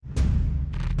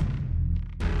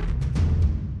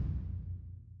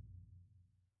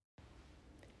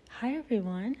Hi,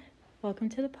 everyone. Welcome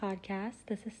to the podcast.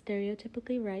 This is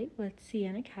Stereotypically Right with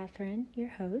Sienna Catherine, your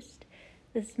host.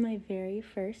 This is my very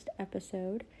first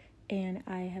episode, and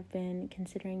I have been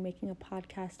considering making a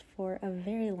podcast for a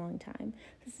very long time.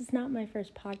 This is not my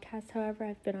first podcast, however.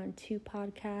 I've been on 2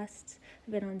 podcasts.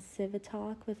 I've been on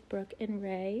Civitalk with Brooke and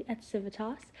Ray at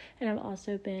Civitas, and I've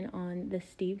also been on the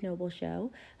Steve Noble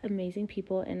Show. Amazing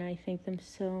people, and I thank them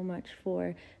so much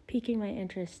for piquing my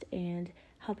interest and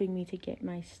helping me to get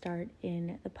my start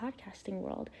in the podcasting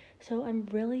world. So I'm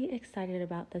really excited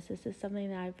about this. This is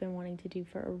something that I've been wanting to do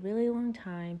for a really long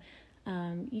time.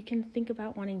 You can think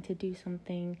about wanting to do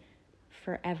something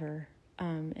forever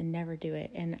and never do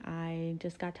it. And I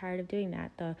just got tired of doing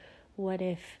that. The what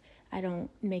if I don't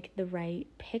make the right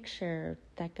picture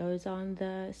that goes on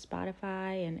the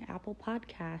Spotify and Apple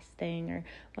podcast thing, or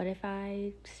what if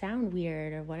I sound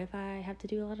weird, or what if I have to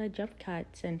do a lot of jump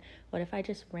cuts, and what if I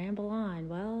just ramble on?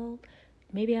 Well,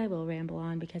 maybe I will ramble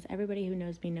on because everybody who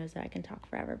knows me knows that I can talk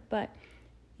forever, but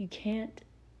you can't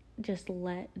just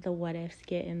let the what ifs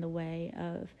get in the way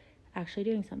of actually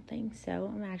doing something. So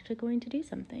I'm actually going to do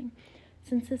something.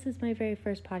 Since this is my very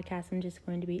first podcast, I'm just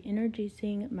going to be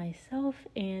introducing myself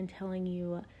and telling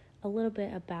you a little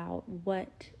bit about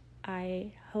what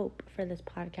I hope for this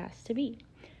podcast to be.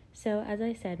 So, as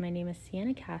I said, my name is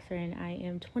Sienna Catherine. I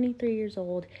am 23 years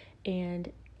old,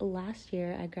 and last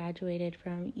year I graduated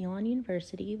from Elon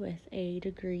University with a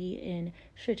degree in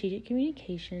strategic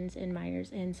communications and minors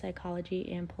in psychology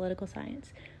and political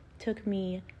science. It took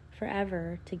me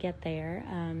forever to get there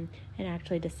and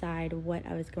actually decide what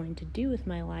I was going to do with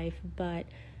my life, but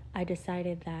I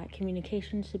decided that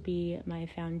communication should be my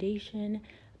foundation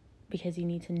because you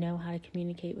need to know how to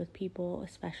communicate with people,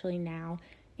 especially now,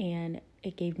 and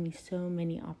it gave me so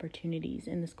many opportunities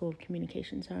in the School of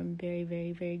Communication, so I'm very,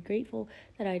 very, very grateful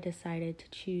that I decided to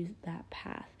choose that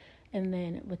path. And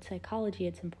then with psychology,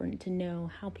 it's important to know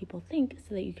how people think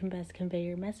so that you can best convey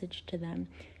your message to them.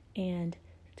 And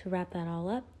to wrap that all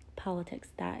up, politics,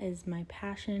 that is my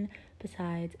passion.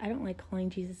 Besides, I don't like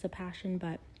calling Jesus a passion,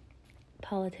 but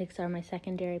politics are my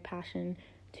secondary passion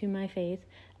to my faith,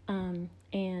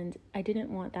 and I didn't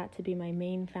want that to be my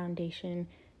main foundation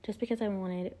just because I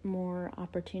wanted more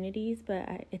opportunities,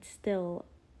 but it's still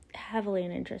heavily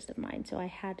an interest of mine, so I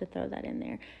had to throw that in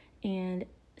there. And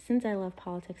since I love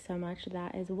politics so much,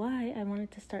 that is why I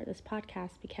wanted to start this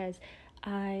podcast, because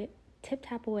I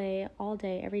tap away all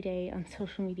day, every day on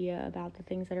social media about the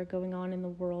things that are going on in the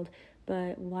world,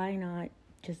 but why not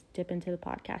just dip into the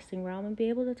podcasting realm and be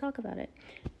able to talk about it?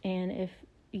 And if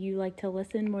you like to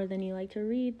listen more than you like to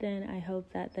read, then I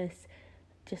hope that this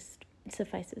just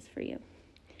suffices for you.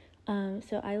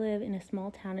 So I live in a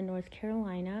small town in North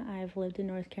Carolina. I've lived in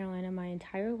North Carolina my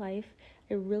entire life.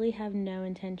 I really have no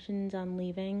intentions on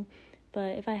leaving,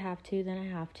 but if I have to, then I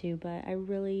have to. But I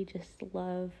really just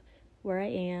love where I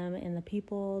am and the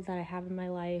people that I have in my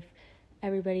life.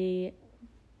 Everybody,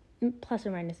 plus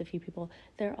or minus a few people,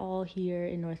 they're all here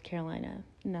in North Carolina,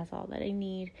 and that's all that I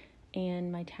need.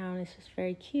 And my town is just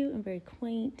very cute and very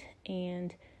quaint,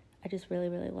 and I just really,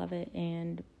 really love it,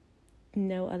 and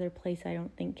no other place I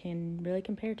don't think can really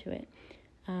compare to it.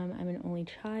 I'm an only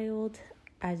child.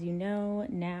 As you know,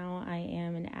 now I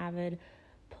am an avid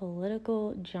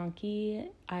political junkie.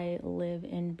 I live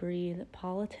and breathe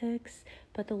politics,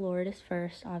 but the Lord is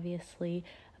first, obviously.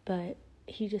 But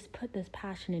He just put this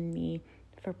passion in me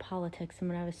for politics, and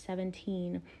when I was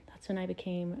 17, that's when I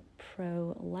became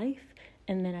pro-life,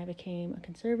 and then I became a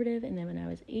conservative, and then when I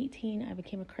was 18, I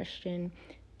became a Christian.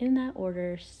 In that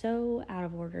order, so out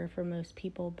of order for most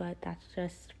people, but that's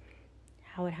just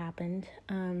how it happened.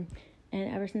 And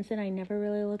ever since then, I never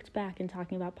really looked back in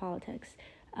talking about politics.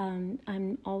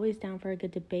 I'm always down for a good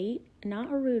debate,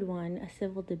 not a rude one, a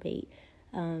civil debate.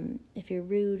 If you're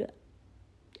rude,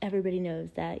 everybody knows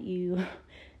that you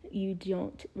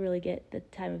don't really get the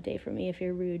time of day from me if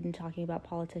you're rude and talking about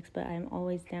politics, but I'm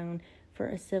always down for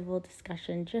a civil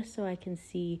discussion just so I can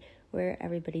see where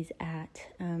everybody's at.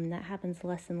 That happens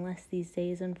less and less these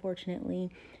days, unfortunately.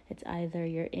 It's either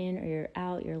you're in or you're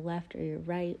out, you're left or you're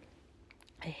right.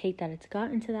 I hate that it's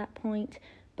gotten to that point,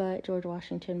 but George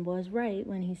Washington was right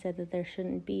when he said that there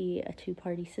shouldn't be a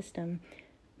two-party system,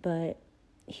 but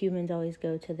humans always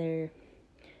go to their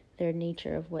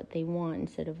nature of what they want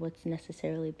instead of what's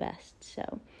necessarily best.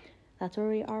 So that's where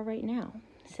we are right now.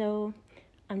 So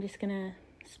I'm just gonna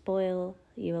spoil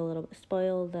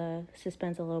the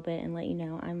suspense a little bit and let you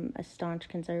know I'm a staunch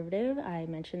conservative. I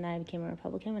mentioned that I became a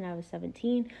Republican when I was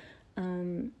 17.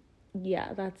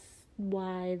 That's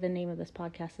why the name of this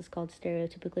podcast is called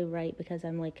Stereotypically Right, because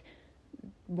I'm like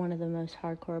one of the most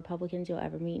hardcore Republicans you'll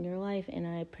ever meet in your life, and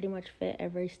I pretty much fit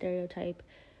every stereotype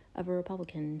of a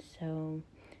Republican. So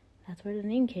that's where the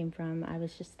name came from. I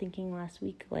was just thinking last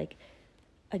week, like,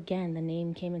 again, the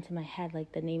name came into my head,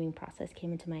 like the naming process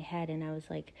came into my head, and I was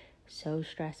like so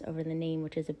stressed over the name,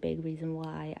 which is a big reason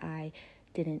why I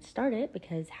didn't start it,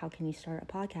 because how can you start a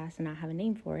podcast and not have a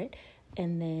name for it?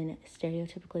 And then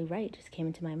Stereotypically Right just came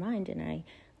into my mind, and I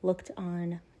looked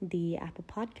on the Apple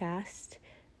Podcast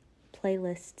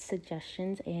playlist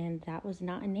suggestions, and that was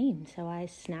not a name, so I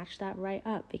snatched that right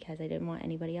up because I didn't want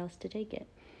anybody else to take it.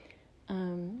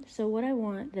 So what I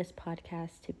want this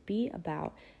podcast to be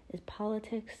about is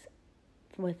politics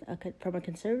from a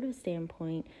conservative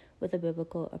standpoint with a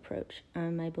biblical approach.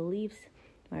 My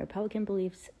Republican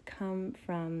beliefs come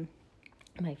from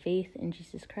my faith in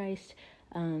Jesus Christ.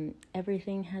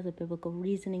 Everything has a biblical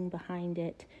reasoning behind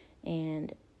it,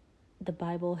 and the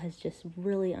Bible has just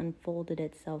really unfolded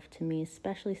itself to me,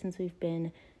 especially since we've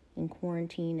been in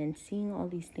quarantine, and seeing all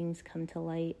these things come to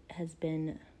light has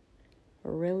been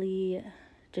really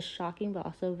just shocking, but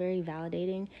also very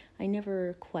validating. I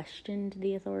never questioned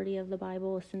the authority of the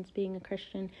Bible since being a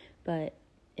Christian, but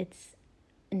it's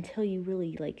until you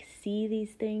really like see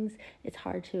these things, it's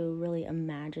hard to really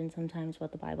imagine sometimes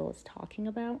what the Bible is talking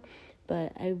about.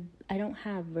 But I don't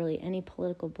have really any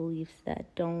political beliefs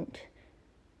that don't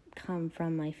come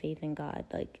from my faith in God.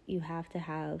 Like, you have to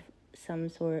have some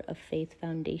sort of faith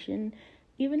foundation,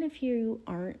 even if you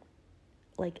aren't,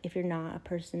 like, if you're not a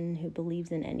person who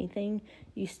believes in anything,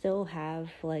 you still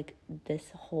have like this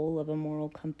whole of a moral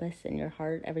compass in your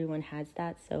heart. Everyone has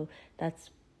that. So that's,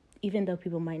 even though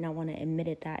people might not want to admit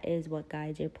it, that is what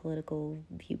guides your political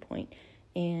viewpoint.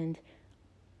 And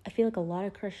I feel like a lot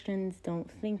of Christians don't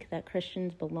think that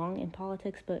Christians belong in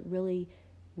politics, but really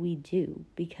we do,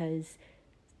 because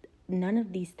none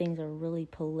of these things are really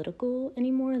political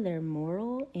anymore. They're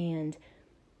moral, and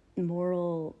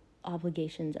moral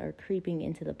obligations are creeping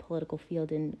into the political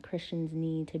field, and Christians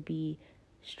need to be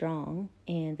strong,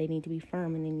 and they need to be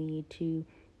firm, and they need to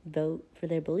vote for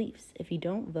their beliefs. If you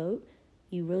don't vote,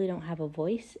 you really don't have a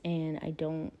voice, and I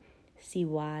don't see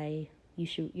why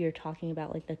you're talking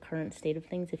about like the current state of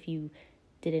things if you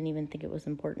didn't even think it was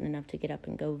important enough to get up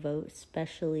and go vote,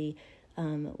 especially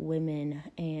women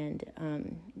and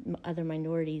other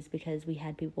minorities, because we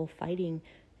had people fighting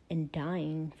and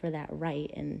dying for that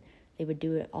right, and they would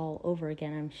do it all over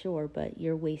again, I'm sure, but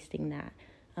you're wasting that.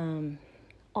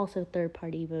 Also,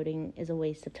 third-party voting is a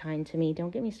waste of time to me.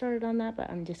 Don't get me started on that, but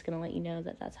I'm just going to let you know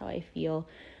that that's how I feel.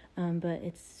 But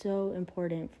it's so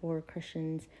important for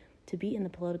Christians to be in the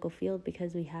political field,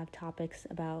 because we have topics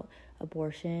about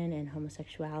abortion and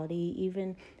homosexuality,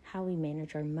 even how we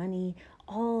manage our money.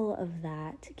 All of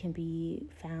that can be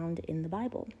found in the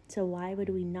Bible. So why would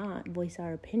we not voice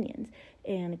our opinions?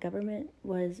 And government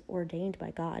was ordained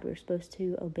by God. We're supposed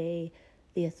to obey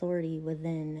the authority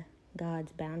within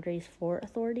God's boundaries for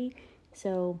authority.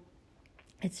 So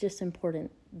it's just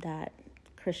important that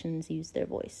Christians use their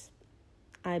voice.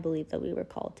 I believe that we were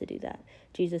called to do that.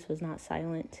 Jesus was not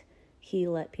silent. He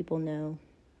let people know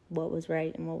what was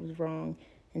right and what was wrong.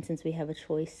 And since we have a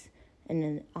choice and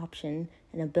an option,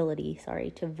 an ability,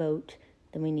 to vote,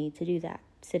 then we need to do that.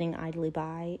 Sitting idly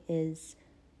by is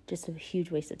just a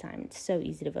huge waste of time. It's so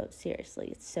easy to vote. Seriously,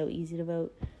 it's so easy to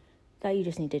vote that you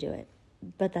just need to do it.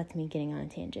 But that's me getting on a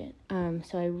tangent.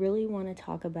 So I really want to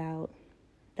talk about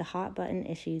the hot button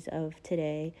issues of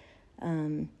today.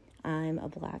 I'm a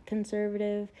Black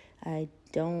conservative. I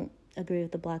don't agree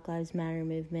with the Black Lives Matter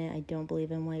movement. I don't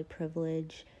believe in white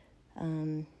privilege.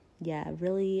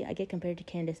 Really, I get compared to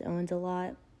Candace Owens a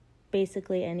lot.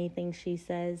 Basically, anything she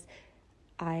says,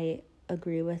 I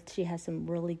agree with. She has some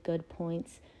really good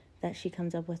points that she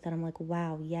comes up with that I'm like,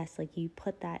 wow, yes, like you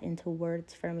put that into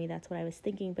words for me. That's what I was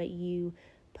thinking, but you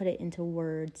put it into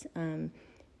words.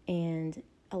 And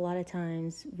a lot of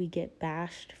times we get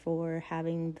bashed for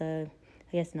having the,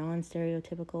 I guess,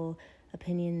 non-stereotypical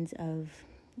opinions of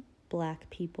Black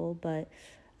people, but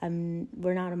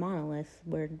we're not a monolith.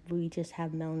 We just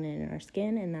have melanin in our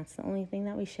skin, and that's the only thing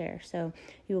that we share. So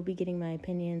you will be getting my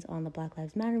opinions on the Black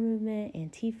Lives Matter movement,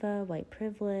 Antifa, white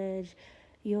privilege.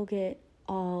 You'll get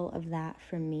all of that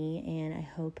from me, and I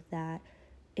hope that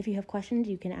if you have questions,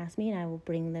 you can ask me, and I will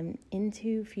bring them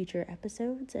into future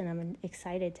episodes. And I'm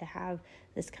excited to have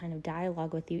this kind of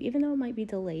dialogue with you, even though it might be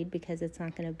delayed, because it's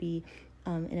not going to be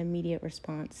an immediate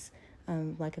response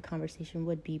like a conversation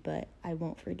would be, but I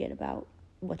won't forget about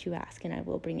what you ask, and I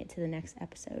will bring it to the next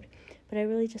episode. But I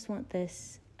really just want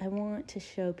I want to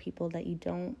show people that you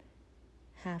don't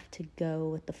have to go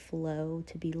with the flow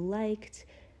to be liked,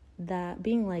 that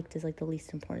being liked is like the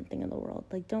least important thing in the world.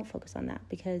 Like, don't focus on that,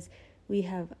 because we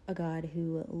have a God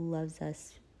who loves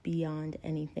us beyond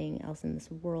anything else in this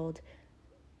world.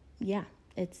 yeah,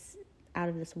 it's out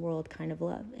of this world kind of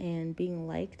love. And being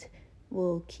liked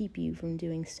will keep you from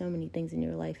doing so many things in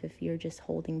your life if you're just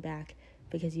holding back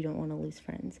because you don't want to lose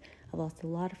friends. I've lost a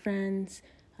lot of friends.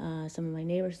 Some of my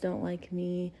neighbors don't like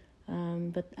me.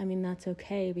 But I mean, that's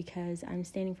okay because I'm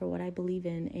standing for what I believe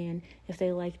in. And if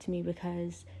they liked me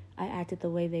because I acted the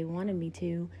way they wanted me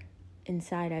to,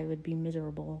 inside I would be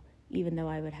miserable, even though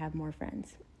I would have more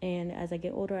friends. And as I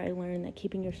get older, I learned that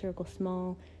keeping your circle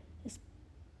small is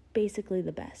basically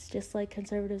the best. Just like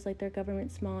conservatives like their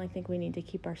government small, I think we need to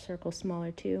keep our circle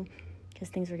smaller too, because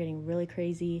things are getting really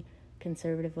crazy.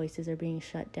 Conservative voices are being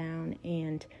shut down,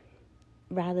 and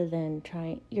rather than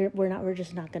we're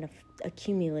just not going to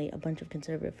accumulate a bunch of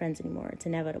conservative friends anymore. It's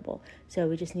inevitable. So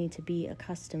we just need to be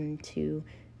accustomed to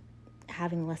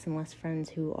having less and less friends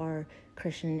who are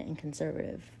Christian and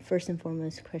conservative. First and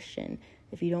foremost, Christian.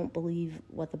 If you don't believe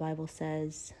what the Bible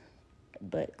says,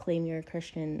 but claim you're a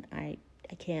Christian, I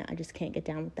just can't get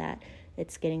down with that.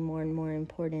 It's getting more and more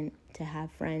important to have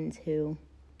friends who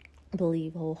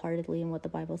believe wholeheartedly in what the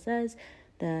Bible says,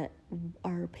 that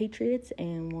are patriots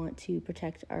and want to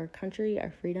protect our country,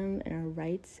 our freedom, and our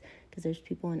rights, because there's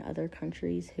people in other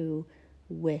countries who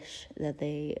wish that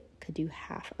they could do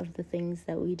half of the things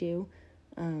that we do,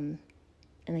 and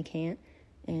they can't.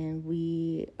 And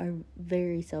we are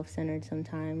very self-centered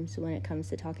sometimes when it comes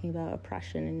to talking about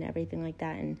oppression and everything like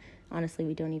that. And honestly,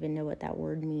 we don't even know what that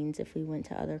word means. If we went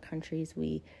to other countries,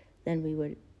 then we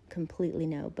would completely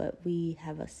know. But we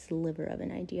have a sliver of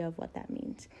an idea of what that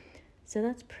means. So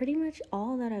that's pretty much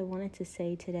all that I wanted to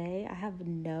say today. I have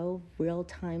no real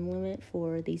time limit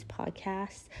for these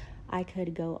podcasts. I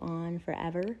could go on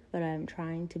forever, but I'm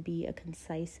trying to be a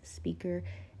concise speaker,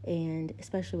 and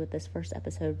especially with this first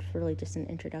episode, really just an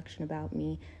introduction about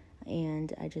me.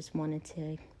 And I just wanted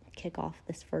to kick off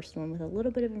this first one with a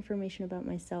little bit of information about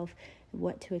myself,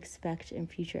 what to expect in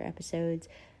future episodes.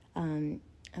 I'm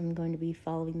going to be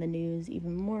following the news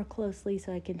even more closely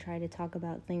so I can try to talk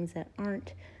about things that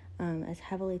aren't as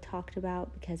heavily talked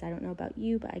about, because I don't know about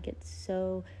you, but I get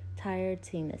so tired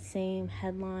seeing the same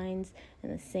headlines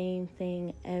and the same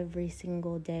thing every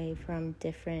single day from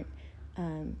different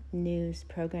news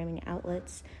programming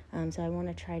outlets. So I want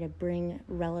to try to bring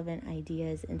relevant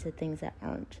ideas into things that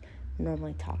aren't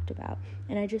normally talked about.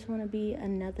 And I just want to be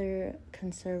another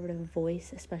conservative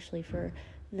voice, especially for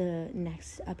the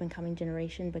next up-and-coming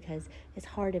generation, because it's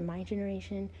hard in my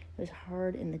generation, it was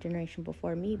hard in the generation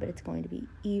before me, but it's going to be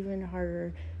even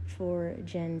harder for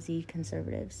Gen Z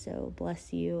conservatives. So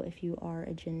bless you if you are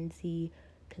a Gen Z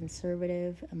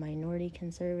conservative, a minority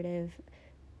conservative.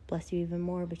 Bless you even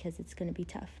more, because it's going to be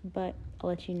tough, but I'll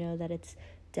let you know that it's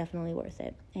definitely worth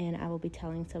it. And I will be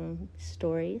telling some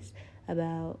stories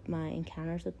about my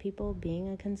encounters with people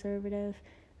being a conservative.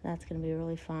 That's going to be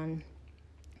really fun.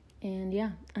 And yeah,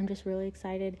 I'm just really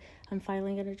excited. I'm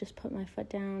finally going to just put my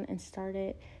foot down and start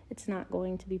it. It's not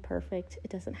going to be perfect. It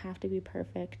doesn't have to be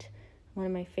perfect. One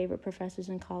of my favorite professors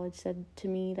in college said to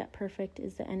me that perfect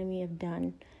is the enemy of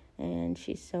done. And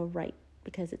she's so right,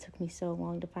 because it took me so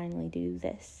long to finally do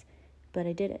this. But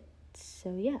I did it.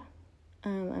 So yeah,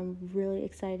 I'm really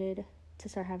excited to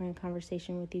start having a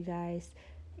conversation with you guys.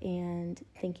 And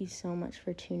thank you so much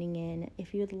for tuning in.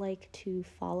 If you would like to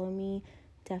follow me,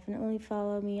 definitely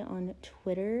follow me on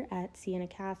Twitter at Sienna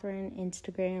Catherine,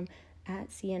 Instagram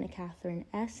at Sienna Catherine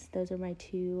S. Those are my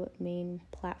two main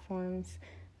platforms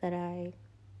that I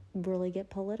really get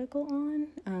political on.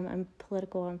 I'm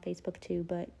political on Facebook too,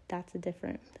 but that's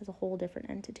a whole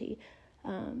different entity.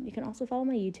 You can also follow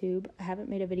my YouTube. I haven't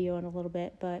made a video in a little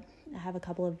bit, but I have a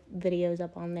couple of videos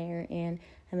up on there, and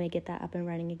I may get that up and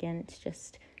running again. It's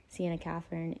just Sienna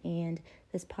Catherine, and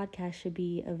this podcast should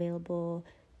be available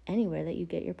anywhere that you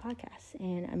get your podcasts.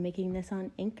 And I'm making this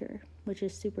on Anchor, which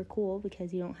is super cool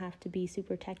because you don't have to be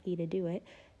super techie to do it,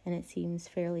 and it seems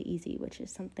fairly easy, which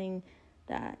is something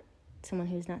that someone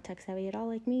who's not tech savvy at all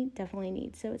like me definitely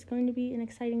needs. So it's going to be an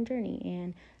exciting journey,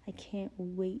 and I can't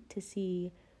wait to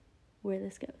see where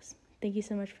this goes. Thank you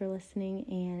so much for listening,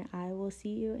 and I will see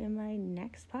you in my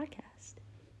next podcast.